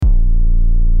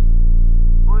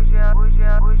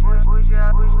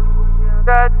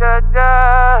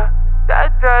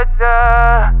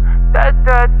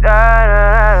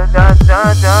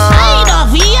Aí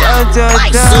novinha,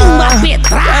 mais uma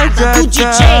pedrada do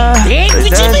DJ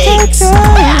DavidMix.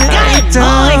 É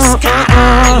nóis,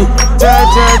 caralho.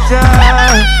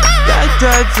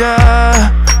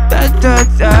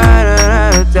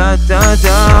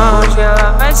 Hoje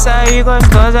ela vai sair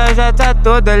gostosa, já tá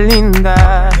toda linda.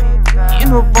 E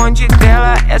no bonde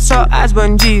dela é só as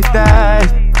bandidas.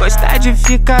 Gosta de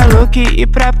ficar louca e ir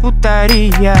pra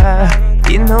putaria.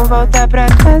 E não volta pra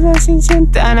casa sem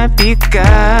sentar na pica.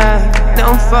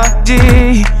 Não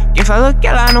fode, quem falou que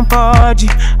ela não pode?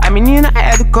 A menina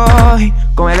é do corre,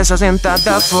 com ela é só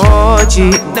sentada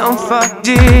fode. Não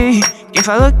fode, quem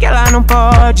falou que ela não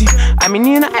pode? A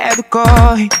menina é do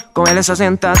corre, com ela é só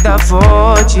sentada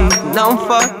fode. Não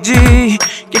fode,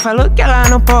 quem falou que ela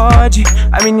não pode?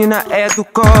 A menina é do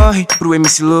corre, pro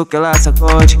MC Loko ela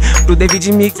sacode, pro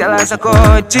DavidMix ela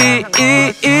sacode.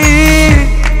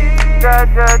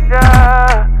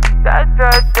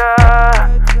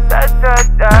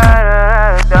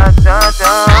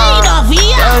 Aí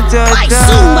novinha, mais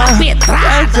uma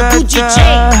pedrada do DJ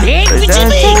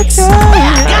DavidMix. É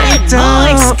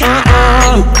nóis,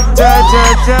 caralho.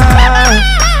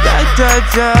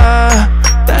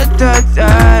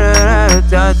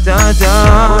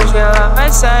 Hoje ela vai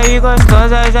sair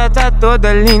gostosa, já tá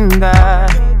toda linda.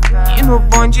 E no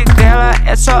bonde dela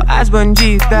é só as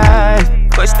bandidas.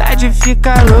 Gosta de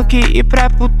ficar louca e ir pra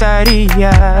putaria.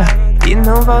 E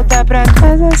não volta pra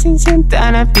casa sem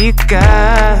sentar na pica.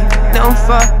 Não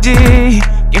fode,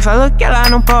 quem falou que ela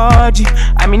não pode?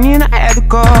 A menina é do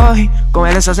corre, com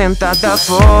ela é só sentada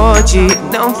fode.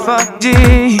 Não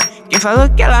fode, quem falou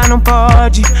que ela não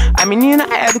pode? A menina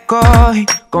é do corre,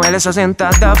 com ela é só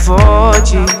sentada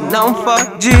fode. Não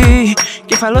fode,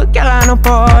 quem falou que ela não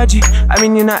pode? A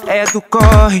menina é do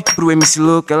corre, pro MC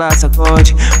Loko ela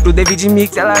sacode, pro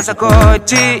DavidMix ela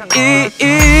sacode.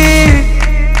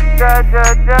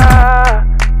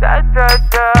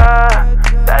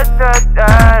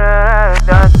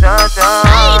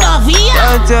 Aí novinha,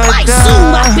 mais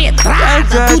uma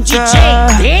pedrada do DJ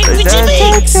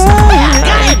DavidMix. É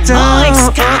nóis,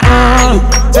 caralho.